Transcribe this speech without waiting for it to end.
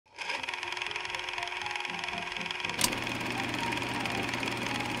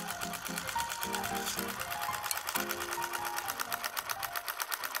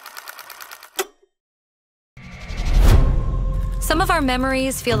Some of our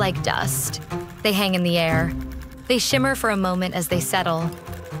memories feel like dust. They hang in the air. They shimmer for a moment as they settle.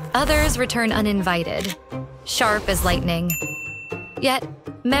 Others return uninvited, sharp as lightning. Yet,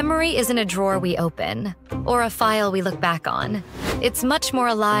 memory isn't a drawer we open, or a file we look back on. It's much more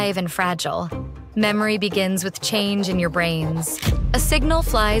alive and fragile. Memory begins with change in your brains. A signal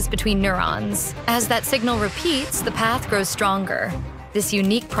flies between neurons. As that signal repeats, the path grows stronger. This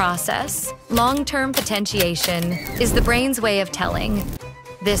unique process, long-term potentiation, is the brain's way of telling.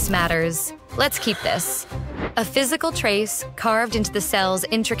 This matters. Let's keep this. A physical trace carved into the cell's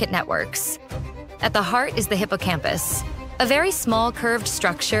intricate networks. At the heart is the hippocampus, a very small curved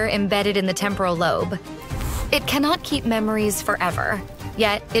structure embedded in the temporal lobe. It cannot keep memories forever,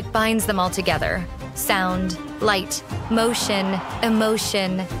 yet it binds them all together. Sound, light, motion,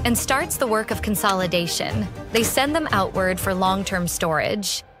 emotion, and starts the work of consolidation. They send them outward for long-term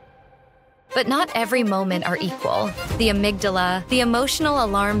storage. But not every moment are equal. The amygdala, the emotional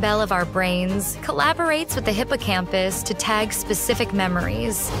alarm bell of our brains, collaborates with the hippocampus to tag specific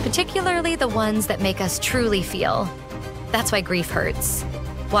memories, particularly the ones that make us truly feel. That's why grief hurts,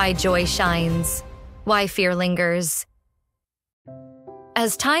 why joy shines, why fear lingers.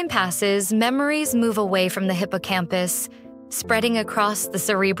 As time passes, memories move away from the hippocampus, spreading across the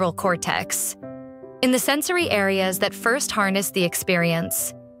cerebral cortex. In the sensory areas that first harness the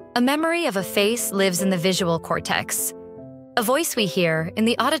experience, a memory of a face lives in the visual cortex, a voice we hear in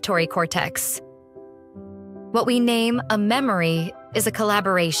the auditory cortex. What we name a memory is a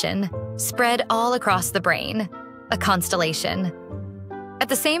collaboration, spread all across the brain, a constellation. At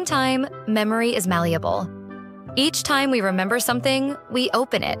the same time, memory is malleable. Each time we remember something, we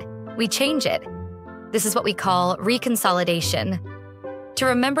open it, we change it. This is what we call reconsolidation. To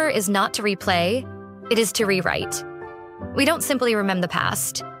remember is not to replay, it is to rewrite. We don't simply remember the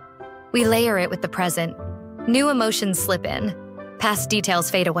past. We layer it with the present. New emotions slip in. Past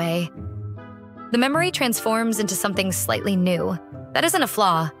details fade away. The memory transforms into something slightly new. That isn't a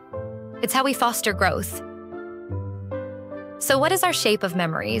flaw. It's how we foster growth. So what is our shape of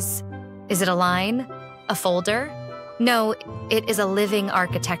memories? Is it a line? A folder? No, it is a living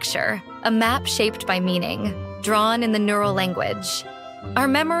architecture, a map shaped by meaning, drawn in the neural language. Our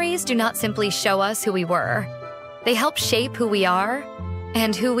memories do not simply show us who we were. They help shape who we are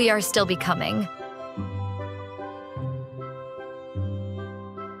and who we are still becoming.